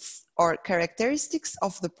fields or characteristics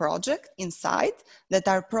of the project inside that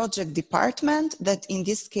are project department, that in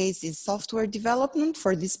this case is software development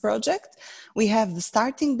for this project. We have the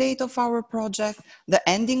starting date of our project, the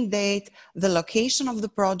ending date, the location of the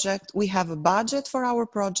project. We have a budget for our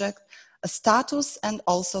project, a status, and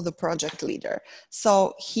also the project leader.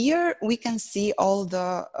 So here we can see all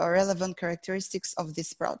the relevant characteristics of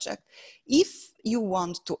this project. If you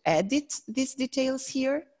want to edit these details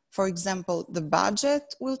here, for example, the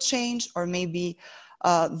budget will change, or maybe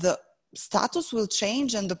the status will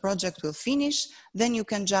change and the project will finish, then you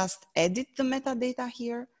can just edit the metadata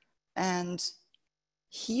here. And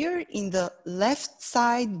here in the left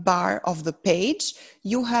side bar of the page,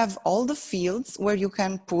 you have all the fields where you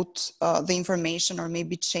can put the information, or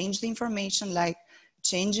maybe change the information, like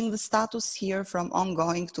changing the status here from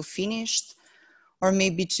ongoing to finished, or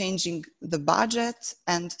maybe changing the budget,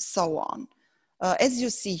 and so on. As you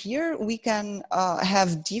see here, we can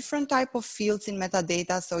have different type of fields in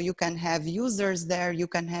metadata. So you can have users there, you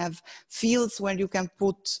can have fields where you can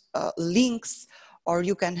put links, or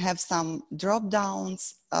you can have some drop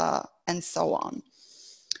downs, and so on.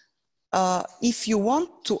 If you want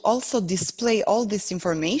to also display all this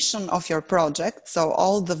information of your project, so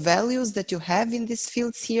all the values that you have in these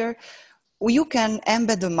fields here, you can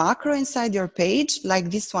embed a macro inside your page, like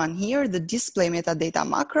this one here, the display metadata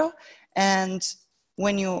macro. And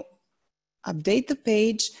when you update the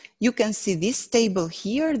page, you can see this table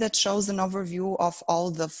here that shows an overview of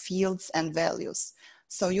all the fields and values.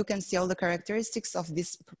 So you can see all the characteristics of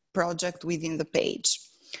this project within the page.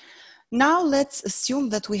 Now let's assume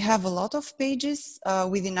that we have a lot of pages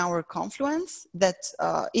within our Confluence, that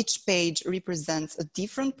each page represents a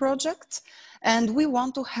different project, and we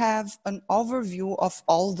want to have an overview of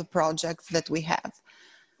all the projects that we have.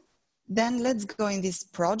 Then let's go in this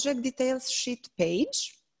project details sheet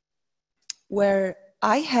page, where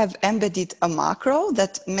I have embedded a macro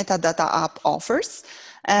that Metadata app offers,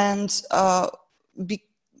 and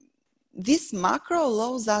this macro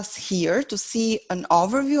allows us here to see an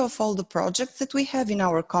overview of all the projects that we have in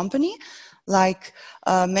our company, like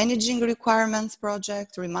managing requirements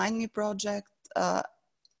project, remind me project,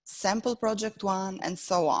 sample project 1, and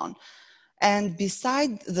so on. And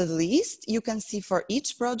beside the list, you can see for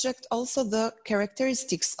each project also the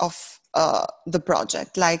characteristics of the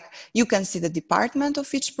project. Like you can see the department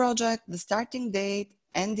of each project, the starting date,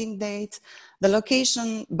 ending date, the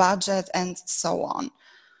location, budget, and so on.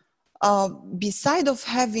 beside of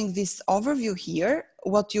having this overview here,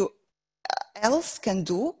 what you else can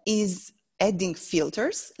do is adding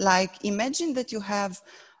filters. Like imagine that you have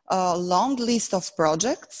a long list of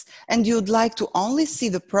projects and you'd like to only see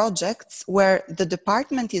the projects where the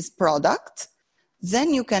department is product.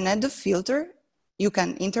 Then you can add a filter. You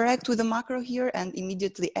can interact with the macro here and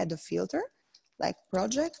immediately add a filter like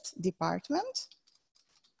project department.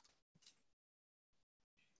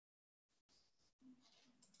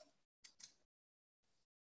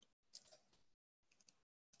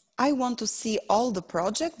 I want to see all the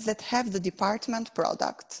projects that have the department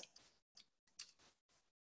product.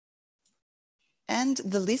 And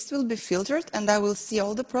the list will be filtered and I will see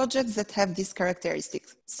all the projects that have these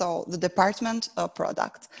characteristics. So the department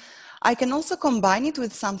product. I can also combine it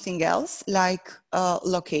with something else like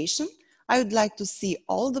location. I would like to see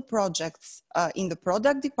all the projects in the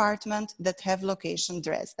product department that have location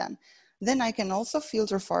Dresden. Then I can also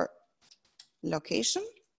filter for location.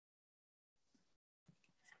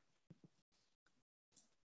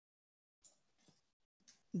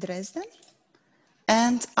 Dresden.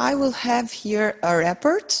 And I will have here a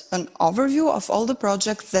report, an overview of all the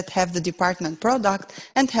projects that have the department product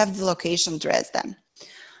and have the location Dresden.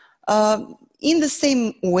 In the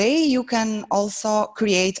same way, you can also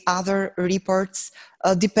create other reports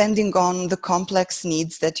depending on the complex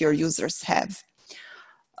needs that your users have.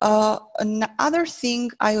 Another thing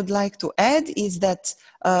I would like to add is that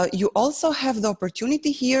you also have the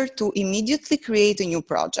opportunity here to immediately create a new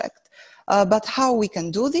project. But how we can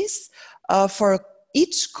do this? For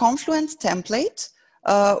each Confluence template,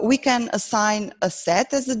 we can assign a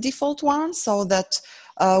set as the default one so that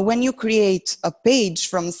when you create a page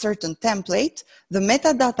from a certain template, the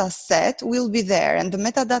metadata set will be there and the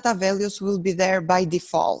metadata values will be there by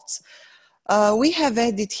default. We have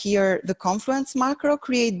added here the Confluence macro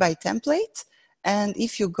create by template. And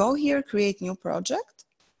if you go here, create new project,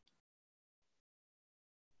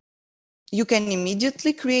 you can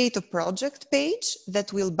immediately create a project page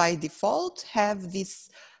that will by default have these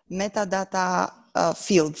metadata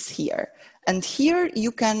fields here. And here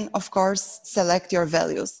you can, of course, select your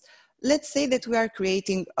values. Let's say that we are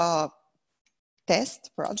creating a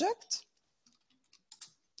test project.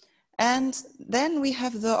 And then we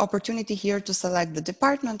have the opportunity here to select the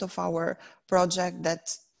department of our project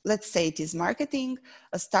that, let's say it is marketing,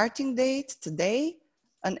 a starting date today,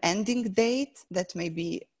 an ending date that may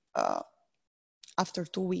be after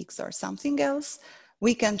 2 weeks or something else.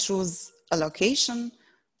 We can choose a location.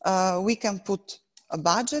 We can put a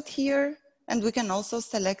budget here, and we can also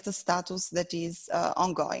select a status that is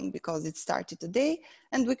ongoing because it started today.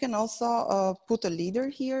 And we can also put a leader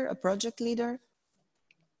here, a project leader,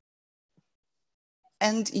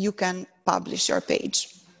 and you can publish your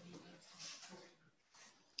page.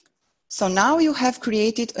 So now you have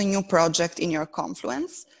created a new project in your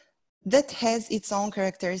Confluence that has its own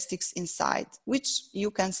characteristics inside, which you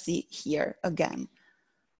can see here again.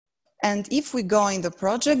 And if we go in the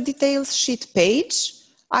project details sheet page,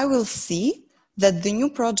 I will see that the new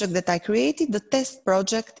project that I created, the test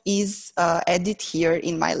project, is added here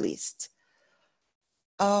in my list.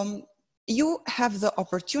 You have the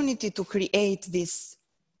opportunity to create these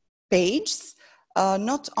pages,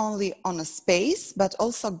 not only on a space, but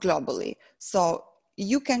also globally. So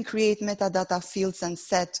you can create metadata fields and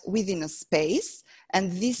set within a space,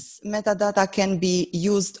 and this metadata can be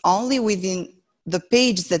used only within the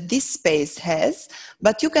page that this space has,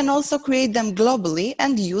 but you can also create them globally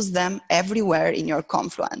and use them everywhere in your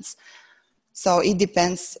Confluence. So it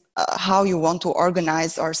depends how you want to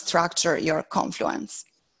organize or structure your Confluence.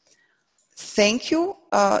 Thank you.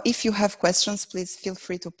 If you have questions, please feel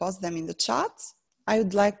free to post them in the chat. I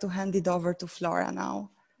would like to hand it over to Flora now.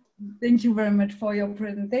 Thank you very much for your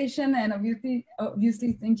presentation, and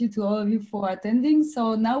obviously thank you to all of you for attending.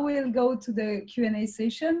 So now we'll go to the Q&A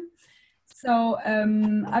session. So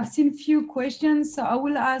I've seen few questions, so I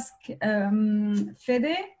will ask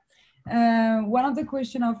Fede. One of the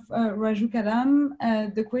question of Raju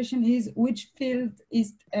Kadam, the question is, which field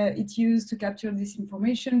is it used to capture this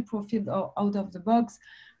information, pro field or out of the box,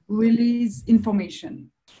 release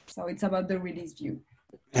information? So it's about the release view.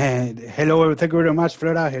 Hello, thank you very much,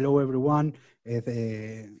 Flora. Hello, everyone. Thank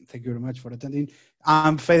you very much for attending.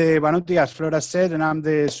 I'm Fede Banotti, as Flora said, and I'm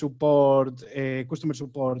the support, customer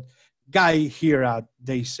support guy here at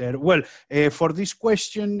Deiser. Well, for this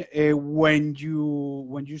question, when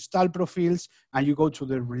you install Profiles and you go to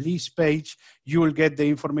the release page, you will get the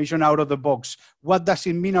information out of the box. What does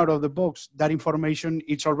it mean out of the box? That information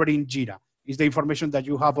is already in Jira. It's the information that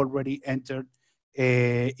you have already entered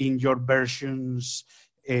in your versions.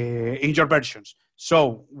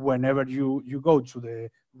 So whenever you go to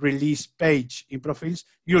the release page in Profiles,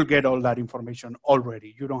 you'll get all that information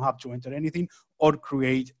already. You don't have to enter anything or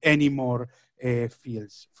create any more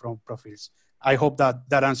fields from Profiles. I hope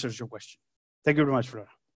that answers your question. Thank you very much, Flora.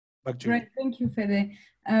 Back to you. Thank you, Fede.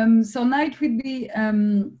 So now it would be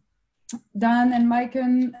Dan and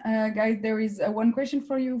Maicon. Guys, there is one question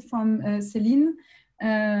for you from Celine.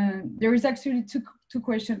 There is actually two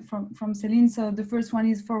questions from Celine. So the first one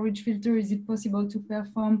is, for which filter is it possible to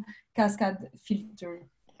perform cascade filter?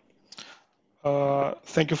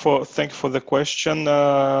 Thank you for the question.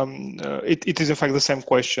 It is in fact the same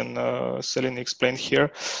question Celine explained here.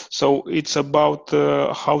 So it's about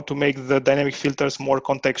how to make the dynamic filters more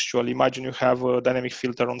contextual. Imagine you have a dynamic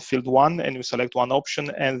filter on field 1 and you select one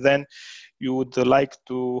option, and then you would like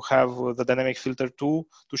to have the dynamic filter 2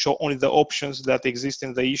 to show only the options that exist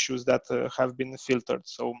in the issues that have been filtered.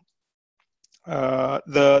 So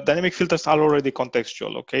the dynamic filters are already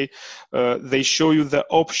contextual, okay? They show you the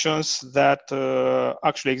options that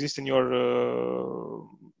actually exist in your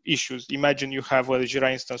issues. Imagine you have a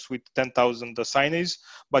Jira instance with 10,000 assignees,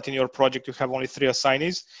 but in your project you have only 3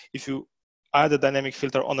 assignees. If you add a dynamic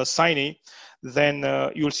filter on assignee, then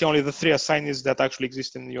you'll see only the 3 assignees that actually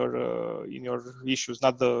exist in your issues,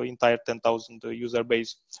 not the entire 10,000 user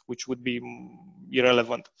base, which would be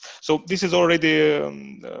irrelevant. So this is already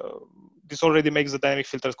this already makes the dynamic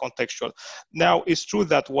filters contextual. Now, it's true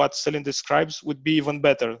that what Celine describes would be even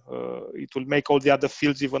better. It will make all the other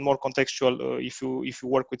fields even more contextual if you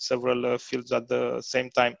work with several fields at the same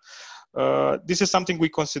time. This is something we're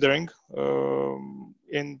considering,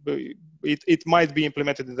 and it might be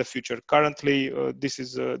implemented in the future. Currently, this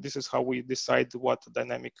is how we decide what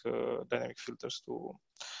dynamic filters to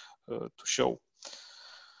show.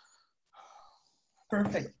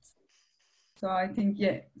 Perfect. So I think,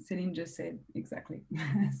 yeah, Celine just said exactly.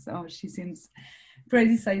 So she seems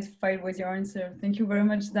pretty satisfied with your answer. Thank you very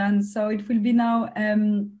much, Dan. So it will be now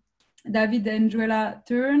David and Joella's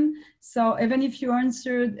turn. So even if you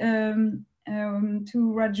answered to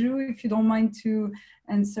Raju, if you don't mind to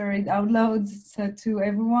answer it out loud to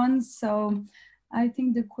everyone. So I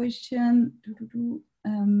think the question.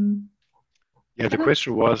 Yeah, the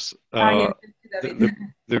question was.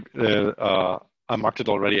 I marked it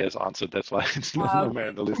already as answered. That's why it's not on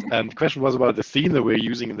the list. And the question was about the theme that we're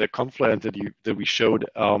using in the Confluence that we showed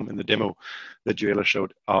in the demo that Joella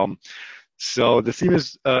showed. So the theme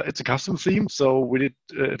is it's a custom theme, so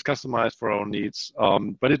it's customized for our needs,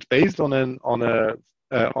 but it's based on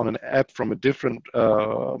an app from a different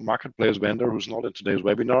marketplace vendor who's not in today's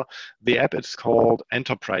webinar. The app is called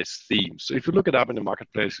Enterprise Theme. So if you look it up in the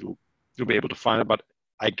marketplace, you'll be able to find it. But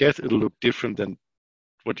I guess it'll look different than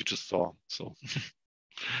what you just saw. So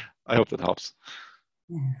I hope that helps.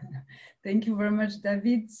 Thank you very much,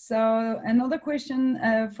 David. So another question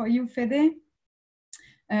for you, Fede.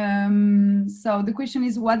 So the question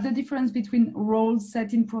is, what's the difference between roles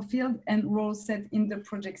set in Profile and roles set in the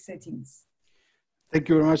project settings? Thank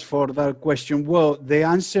you very much for that question. Well, the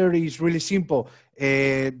answer is really simple.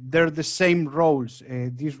 They're the same roles.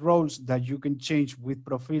 These roles that you can change with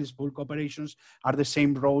Profiles bulk operations are the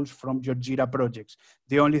same roles from your Jira projects.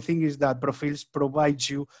 The only thing is that Profiles provides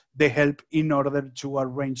you the help in order to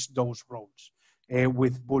arrange those roles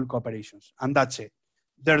with bulk operations. And that's it.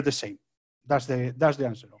 They're the same. That's the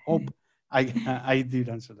answer. Hope I did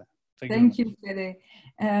answer that. Thank you, Fede.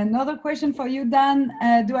 Another question for you, Dan.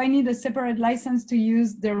 Do I need a separate license to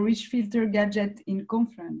use the rich filter gadget in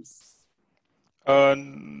Confluence?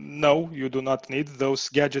 No, you do not need. Those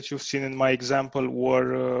gadgets you've seen in my example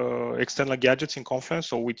were external gadgets in Confluence.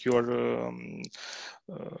 So with your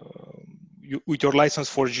license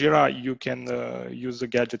for Jira, you can use the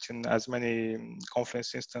gadgets in as many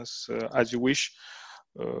Confluence instances as you wish.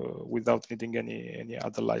 Without needing any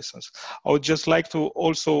other license. I would just like to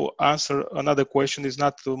also answer another question. It's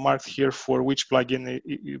not marked here for which plugin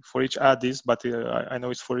for each add is, but I know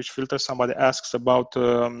it's for each filter. Somebody asks about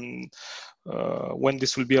when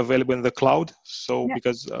this will be available in the cloud. So yeah.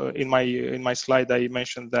 Because in my slide I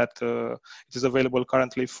mentioned that it is available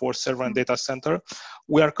currently for server and data center.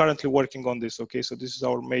 We are currently working on this. Okay, so this is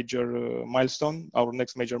our major milestone, our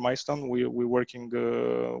next major milestone. We're working.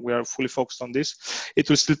 We are fully focused on this. It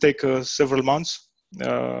will still take several months,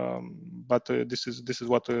 but this is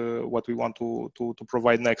what we want to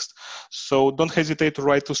provide next. So don't hesitate to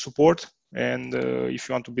write to support, and if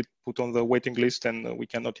you want to be put on the waiting list, then we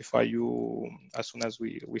can notify you as soon as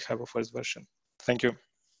we have a first version. Thank you.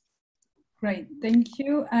 Great, thank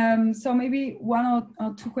you. So maybe one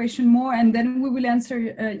or two questions more, and then we will answer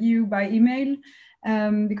you by email.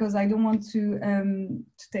 because I don't want to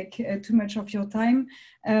take too much of your time.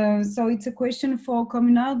 So it's a question for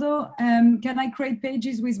Communardo. Can I create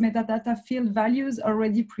pages with metadata field values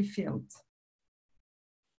already pre-filled?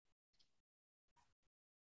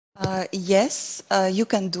 Yes, you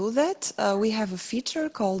can do that. We have a feature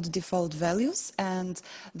called default values, and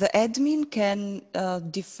the admin can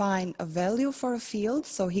define a value for a field,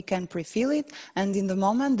 so he can pre-fill it. And in the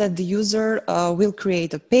moment that the user will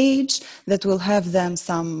create a page that will have them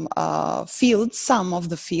some fields, some of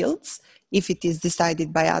the fields, if it is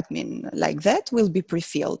decided by admin like that, will be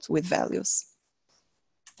pre-filled with values.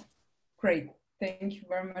 Great. Thank you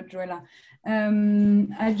very much, Joella.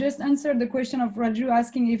 I just answered the question of Raju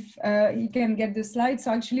asking if he can get the slides.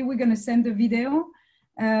 So actually, we're going to send the video.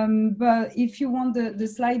 But if you want the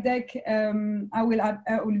slide deck, I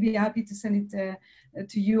will be happy to send it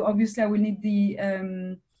to you. Obviously, I will need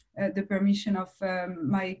the permission of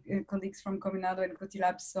my colleagues from Communardo and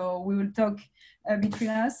Qotilabs. So we will talk between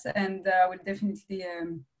us, and I will definitely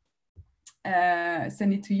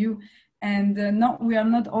send it to you. And no, we are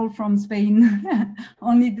not all from Spain,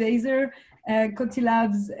 only Deiser.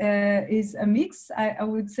 Qotilabs is a mix, I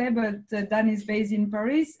would say, but Dan is based in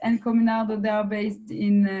Paris, and Communardo, they are based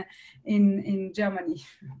in Germany.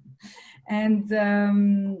 And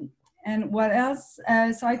what else?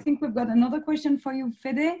 So I think we've got another question for you,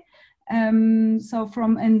 Fede. So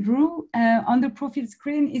from Andrew, on the profile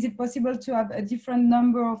screen, is it possible to have a different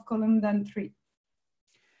number of columns than 3?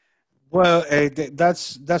 Well,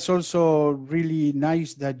 that's also really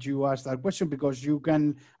nice that you asked that question, because you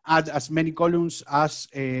can add as many columns as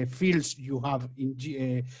fields you have in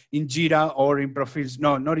Jira or in profiles.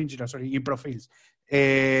 No, not in Jira, sorry, in profiles.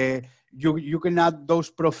 You can add those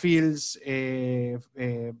profiles,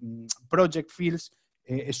 project fields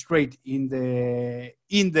straight in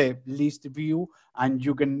the list view, and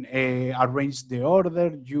you can arrange the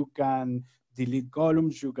order. You can delete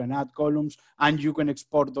columns, you can add columns, and you can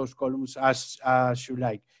export those columns as you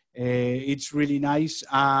like. It's really nice,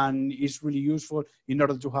 and it's really useful in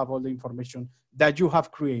order to have all the information that you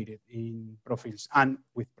have created in profiles and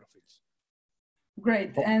with profiles.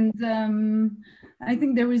 Great. And I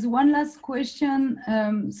think there is one last question.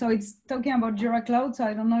 So it's talking about Jira Cloud. So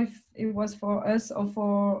I don't know if it was for us or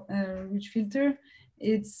for Rich Filter.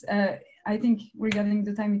 It's I think regarding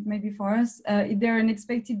the time, it may be for us. Is there an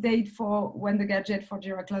expected date for when the gadget for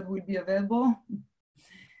Jira Cloud will be available?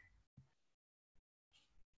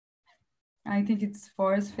 I think it's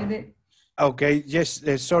for us, Fede. Okay. Yes.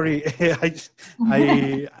 Sorry, I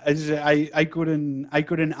couldn't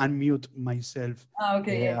unmute myself. Oh,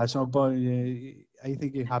 okay. Yeah. At some point, I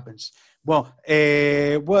think it happens. Well,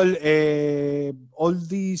 all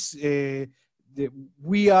these.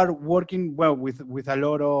 We are working well with a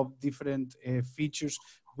lot of different features.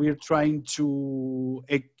 We're trying to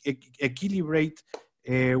equilibrate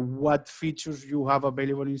what features you have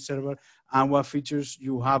available in server and what features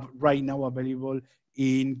you have right now available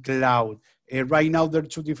in cloud. Right now, there are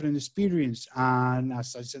two different experiences, and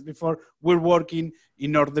as I said before, we're working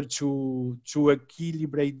in order to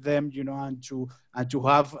equilibrate them, you know, and to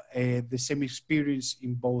have the same experience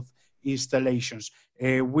in both installations.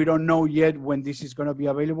 We don't know yet when this is going to be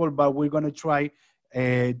available, but we're going to try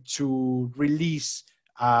to release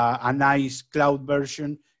a nice cloud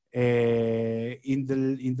version in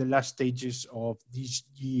the last stages of this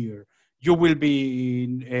year. You will be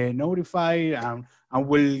notified, and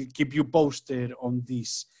we'll keep you posted on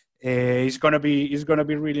this. It's gonna be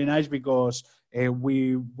really nice, because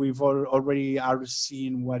we've already are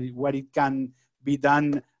seeing what it can be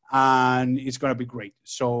done, and it's gonna be great.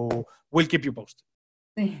 So we'll keep you posted.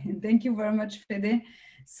 Thank you very much, Fede.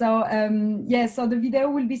 So yeah, so the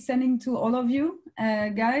video will be sending to all of you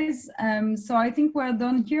guys. So I think we're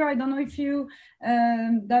done here. I don't know if you,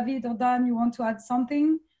 David or Dan, you want to add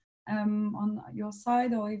something on your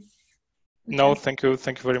side, or if... No, thank you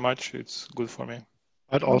very much. It's good for me.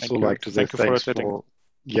 I'd also like to say thanks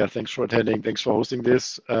for attending. Thanks for hosting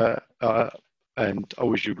this, and I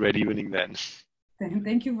wish you a great evening then.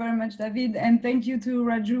 Thank you very much, David, and thank you to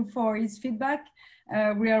Raju for his feedback.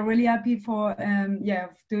 We are really happy for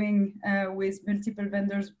doing with multiple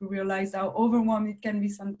vendors. We realize how overwhelmed it can be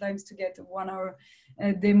sometimes to get a 1 hour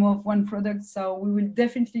demo of one product. So we will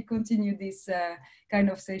definitely continue this kind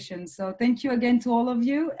of session. So thank you again to all of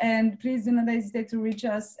you, and please do not hesitate to reach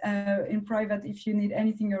us in private if you need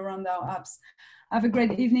anything around our apps. Have a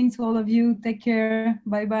great evening to all of you. Take care.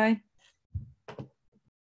 Bye-bye.